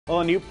Well,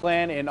 a new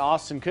plan in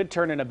Austin could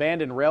turn an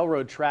abandoned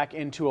railroad track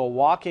into a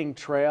walking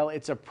trail.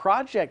 It's a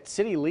project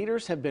city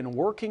leaders have been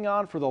working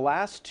on for the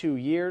last 2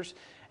 years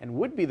and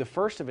would be the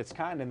first of its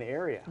kind in the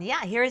area.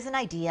 Yeah, here's an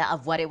idea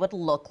of what it would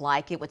look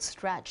like. It would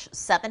stretch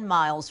 7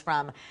 miles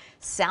from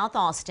South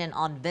Austin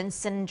on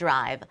Vincent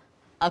Drive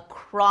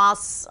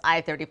across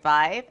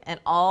I-35 and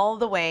all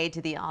the way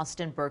to the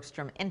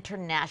Austin-Bergstrom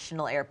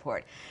International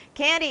Airport.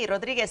 Candy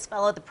Rodriguez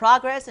followed the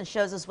progress and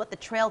shows us what the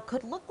trail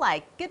could look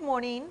like. Good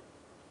morning.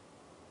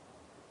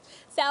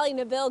 Sally,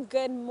 Nabil,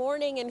 good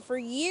morning. And for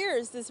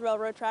years, this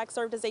railroad track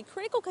served as a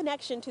critical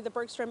connection to the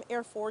Bergstrom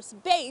Air Force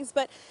Base.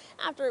 But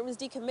after it was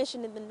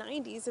decommissioned in the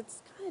 90s,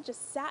 it's kind of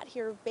just sat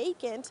here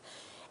vacant.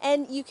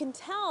 And you can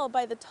tell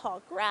by the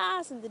tall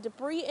grass and the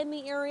debris in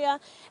the area.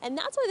 And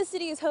that's why the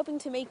city is hoping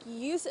to make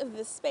use of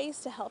this space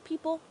to help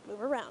people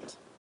move around.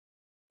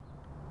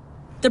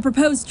 The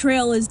proposed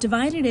trail is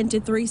divided into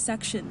 3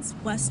 sections: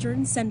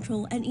 western,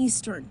 central, and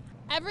eastern.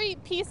 Every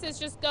piece is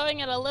just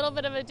going at a little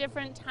bit of a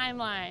different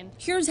timeline.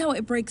 Here's how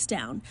it breaks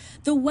down.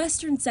 The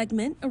western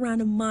segment,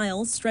 around a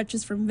mile,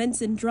 stretches from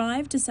Vincent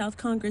Drive to South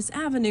Congress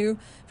Avenue.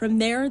 From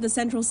there, the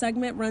central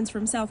segment runs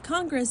from South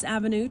Congress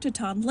Avenue to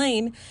Todd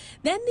Lane.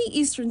 Then the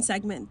eastern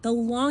segment, the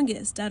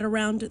longest at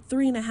around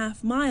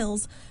 3.5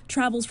 miles,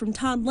 travels from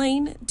Todd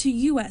Lane to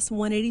US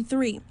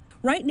 183.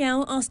 Right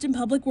now, Austin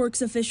Public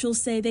Works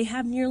officials say they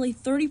have nearly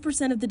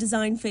 30% of the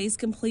design phase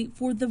complete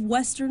for the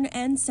western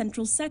and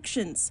central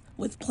sections,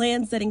 with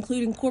plans that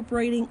include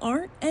incorporating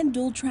art and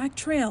dual-track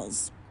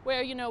trails.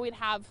 Where, we'd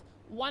have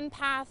one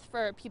path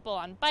for people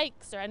on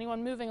bikes or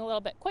anyone moving a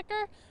little bit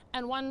quicker,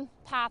 and one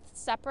path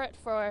separate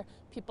for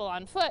people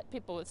on foot,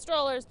 people with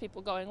strollers,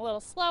 people going a little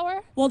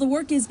slower. While the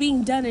work is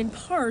being done in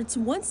parts,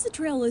 once the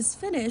trail is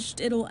finished,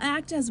 it'll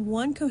act as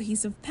one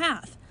cohesive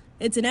path.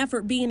 It's an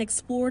effort being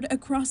explored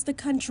across the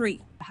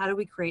country. How do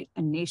we create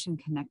a nation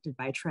connected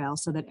by trail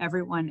so that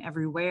everyone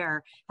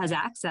everywhere has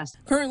access?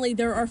 Currently,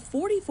 there are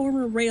 40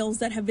 former rails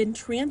that have been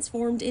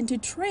transformed into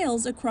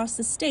trails across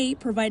the state,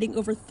 providing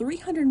over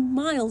 300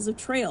 miles of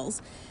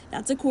trails.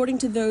 That's according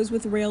to those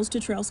with Rails to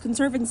Trails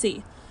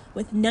Conservancy,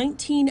 with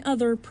 19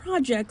 other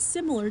projects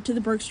similar to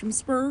the Bergstrom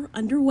Spur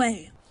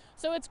underway.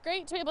 So it's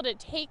great to be able to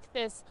take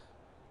this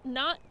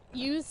not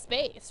used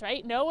space,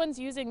 right? No one's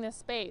using this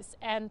space,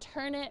 and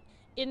turn it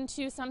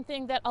into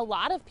something that a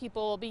lot of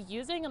people will be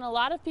using and a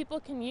lot of people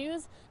can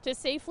use to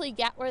safely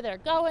get where they're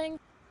going.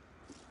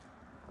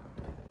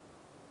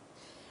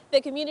 The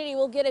community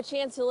will get a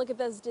chance to look at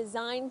those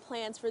design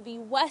plans for the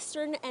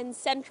western and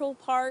central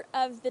part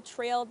of the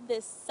trail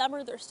this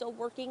summer. They're still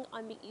working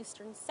on the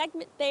eastern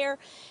segment there.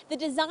 The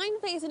design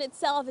phase in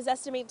itself is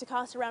estimated to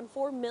cost around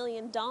 $4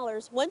 million.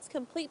 Once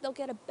complete, they'll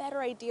get a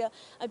better idea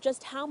of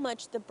just how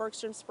much the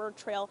Bergstrom Spur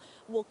Trail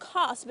will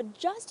cost. But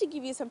just to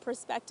give you some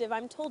perspective,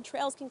 I'm told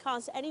trails can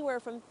cost anywhere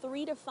from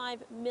 $3 to $5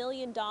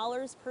 million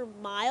per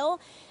mile.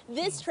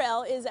 This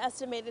trail is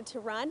estimated to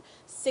run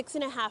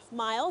 6.5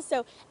 miles.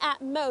 So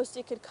at most,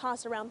 it could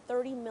cost around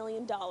 $30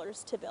 million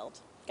to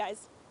build.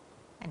 Guys.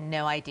 And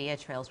no idea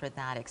trails were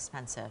that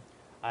expensive.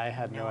 I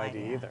had no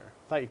idea either.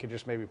 Thought you could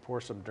just maybe pour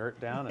some dirt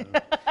down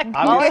and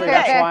obviously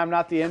that's why I'm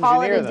not the engineer.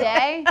 Call it a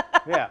day.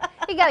 Yeah.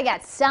 You gotta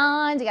get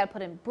signs, you gotta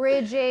put in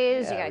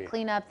bridges, you gotta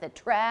clean up the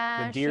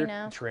trash. The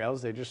deer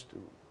trails, they just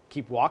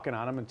keep walking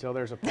on them until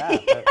there's a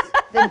path.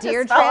 The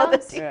deer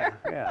trails?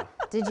 Yeah.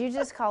 Did you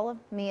just call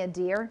me a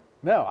deer?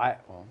 No,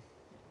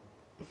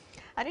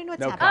 I didn't know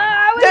what's happening.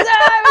 I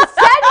was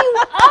setting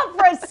you up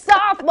for a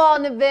softball,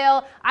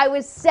 Nabil. I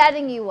was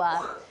setting you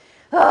up.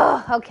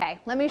 Oh, okay,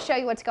 let me show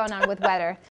you what's going on with weather.